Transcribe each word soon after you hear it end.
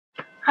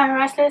Hi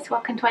Ricelers,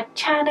 welcome to my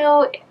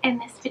channel. In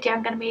this video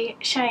I'm going to be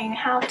showing you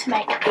how to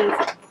make these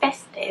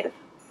festive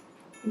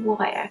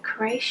wire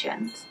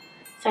creations.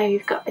 So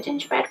you've got the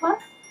gingerbread one,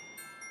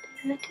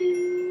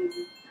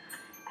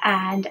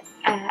 and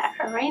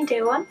a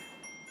reindeer one,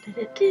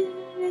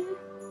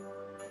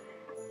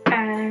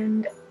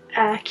 and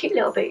a cute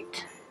little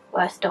boot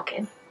or a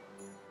stocking.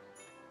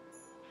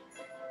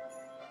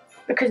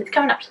 Because it's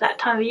coming up to that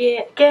time of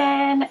year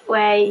again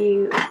where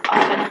you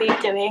are going to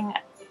be doing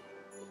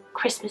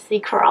Christmassy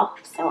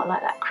crafts. I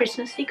like that,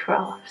 Christmassy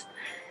crafts.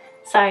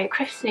 So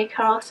Christmassy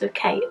crafts with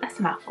Kate, that's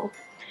a mouthful.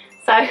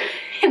 So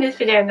in this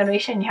video I'm going to be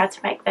showing you how to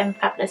make them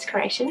fabulous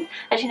creations.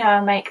 As you know, I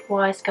make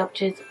wire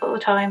sculptures all the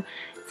time,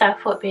 so I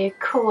thought it'd be a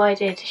cool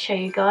idea to show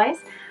you guys.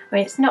 I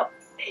mean,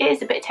 it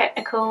is a bit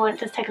technical and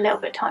it does take a little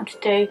bit of time to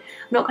do.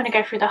 I'm not going to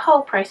go through the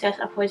whole process,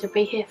 otherwise I'd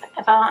be here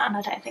forever, and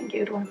I don't think you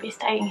would want to be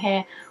staying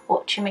here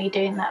watching me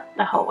doing that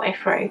the whole way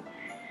through.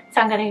 So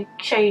I'm going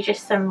to show you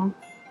just some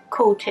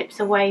cool tips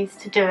or ways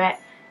to do it,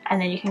 and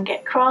then you can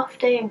get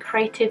crafty and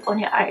creative on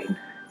your own.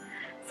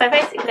 So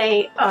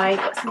basically I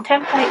got some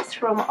templates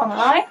from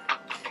online.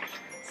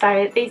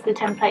 So these are the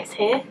templates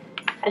here.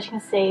 As you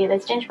can see,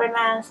 there's gingerbread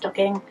man,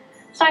 stocking,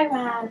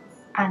 snowman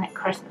and a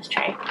Christmas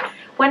tree.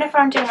 Whenever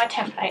I'm doing my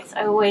templates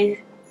I always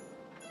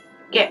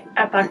get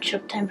a bunch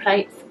of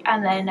templates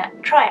and then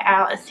try it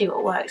out and see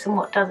what works and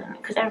what doesn't,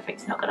 because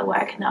everything's not going to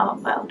work in the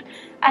art world,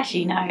 as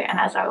you know, and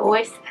as I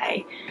always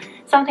say,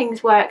 some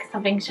things work,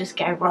 some things just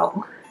go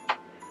wrong.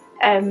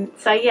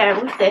 So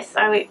yeah, with this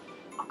I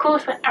of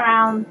course went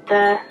around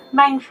the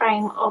main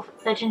frame of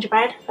the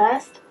gingerbread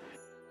first.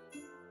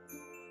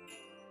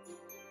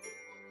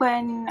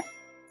 When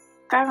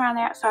going around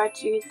the outside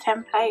to use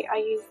template, I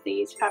use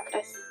these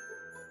fabulous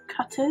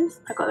cutters.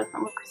 I got them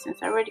from Christmas,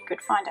 they're a really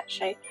good find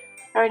actually.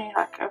 They're only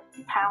like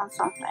 £1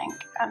 something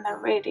and they're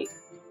really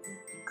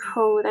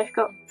cool. They've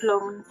got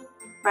long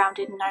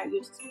rounded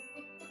nose,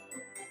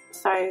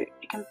 so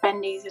you can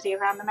bend easily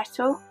around the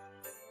metal.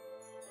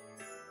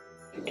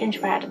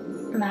 Gingerbread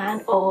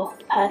man or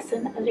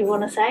person, as you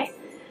want to say.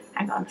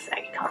 Hang on a sec,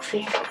 you can't see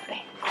him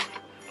properly.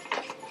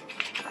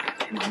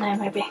 Come on there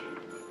maybe.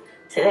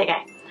 So there you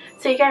go.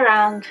 So you go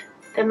around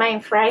the main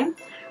frame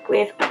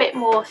with a bit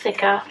more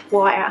thicker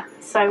wire.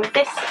 So with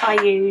this I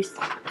use,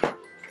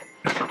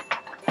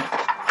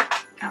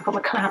 I've got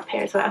my clamp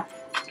here as well.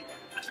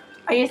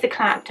 I use the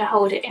clamp to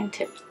hold it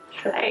into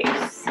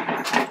place.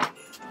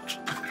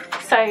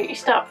 So you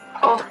start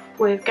off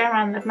with going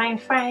around the main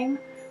frame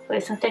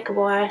with some thicker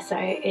wire, so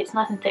it's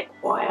nice and thick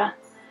wire.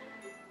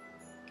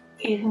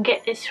 You can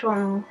get this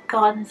from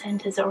garden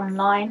centres or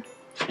online.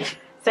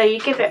 So you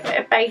give it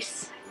a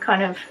base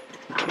kind of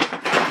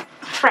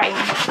frame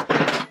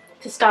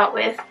to start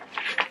with.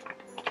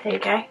 There you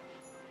go.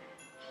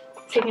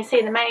 So you can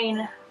see the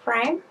main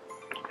frame,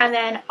 and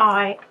then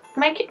I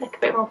make it look a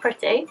bit more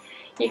pretty.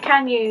 You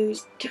can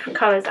use different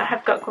colours. I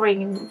have got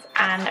greens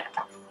and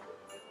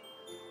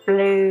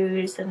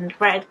blues and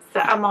reds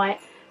that I might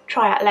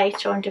try out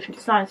later on different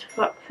designs,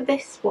 but for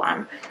this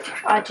one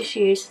I just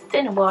used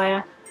thinner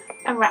wire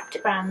and wrapped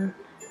it around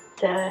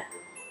the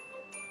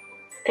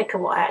thicker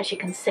wire, as you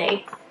can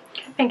see.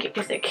 I think it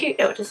gives it a cute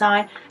little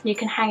design. You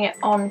can hang it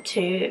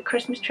onto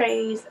Christmas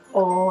trees,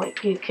 or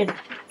you can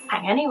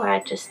hang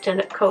anywhere just to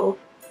look cool.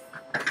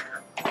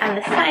 And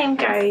the same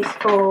goes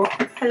for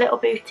a little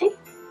booty,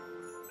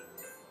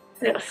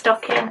 a little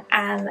stocking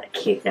and a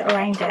cute little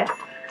reindeer.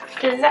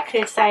 It's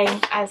exactly the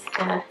same as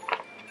the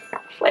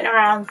went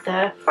around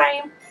the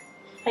frame,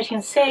 as you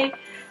can see.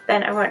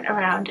 Then I went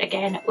around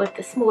again with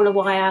the smaller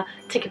wire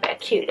to give it a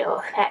cute little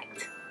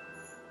effect,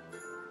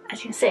 as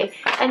you can see.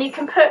 And you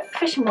can put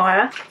fishing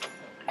wire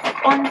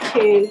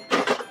onto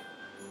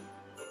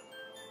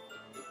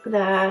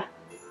the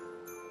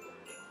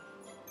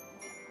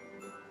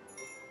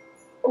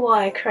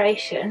wire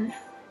creation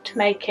to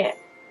make it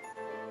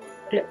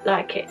look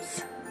like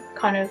it's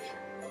kind of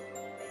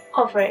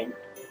hovering.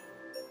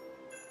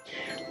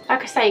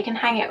 Like I say, you can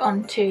hang it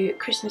onto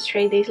Christmas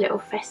tree, these little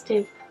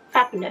festive,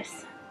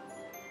 fabulous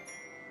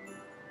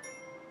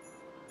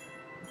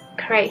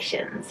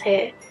creations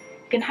here.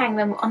 You can hang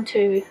them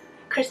onto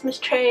Christmas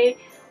tree,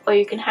 or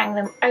you can hang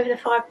them over the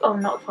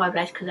not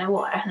fireplace because they're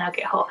wire and they'll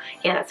get hot.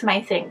 Yeah, that's the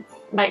main thing.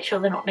 Make sure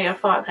they're not near a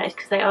fireplace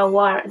because they are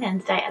wire at the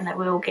end of the day and they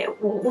will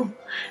get warm.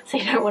 So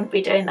you don't want to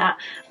be doing that.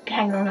 You can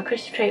hang them on a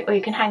Christmas tree, or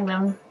you can hang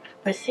them on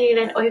the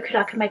ceiling, or you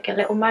could make a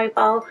little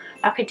mobile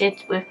like I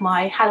did with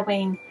my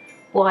Halloween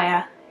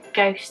wire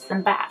ghosts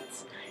and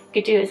bats.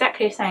 You could do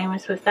exactly the same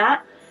as with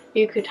that.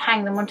 You could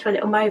hang them onto a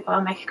little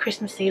mobile, make a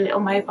Christmassy little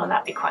mobile,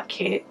 that'd be quite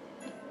cute.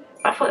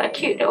 But I thought that a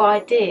cute little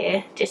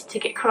idea just to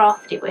get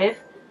crafty with.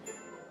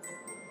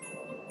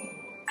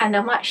 And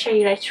I might show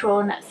you later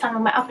on some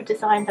of my other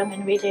designs I'm going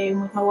to be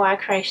doing with my wire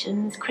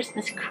creations,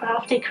 Christmas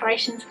crafty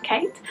creations with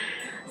Kate.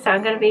 So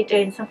I'm going to be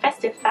doing some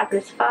festive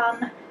fabulous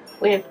fun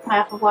with my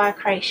other wire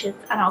creations,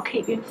 and I'll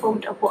keep you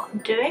informed of what I'm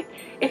doing.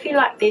 If you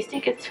like these, do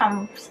give a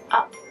thumbs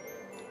up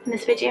in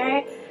this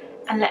video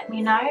and let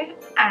me know.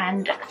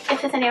 And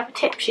if there's any other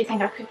tips you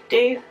think I could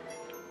do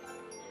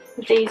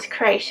with these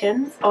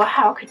creations or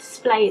how I could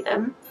display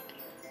them,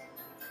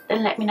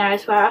 then let me know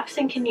as well. I was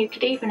thinking you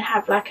could even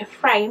have like a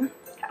frame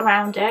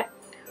around it,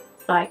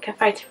 like a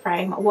photo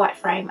frame, a white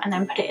frame, and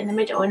then put it in the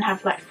middle and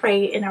have like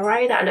 3 in a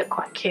row. That would look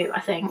quite cute,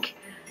 I think.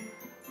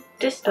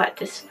 Just like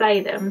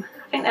display them.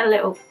 I think they're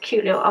little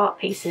cute little art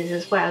pieces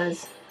as well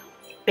as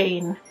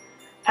being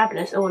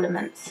fabulous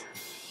ornaments.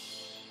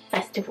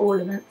 Festive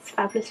ornaments,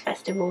 fabulous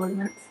festive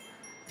ornaments.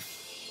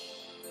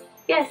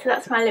 Yeah, so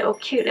that's my little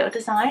cute little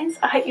designs.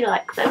 I hope you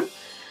like them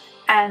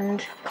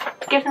and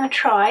give them a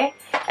try.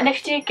 And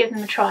if you do give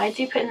them a try,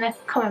 do put in the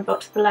comment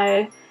box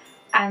below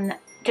and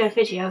do a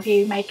video of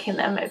you making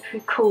them. It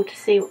would be cool to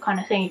see what kind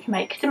of thing you can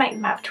make. To make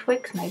them out of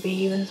twigs maybe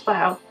even as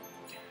well.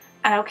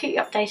 And I'll keep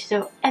you updated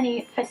of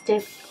any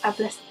festive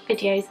fabulous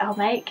videos I'll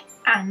make,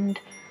 and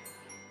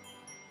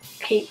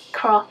keep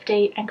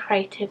crafty and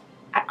creative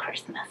at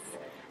Christmas.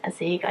 And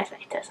see you guys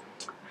later.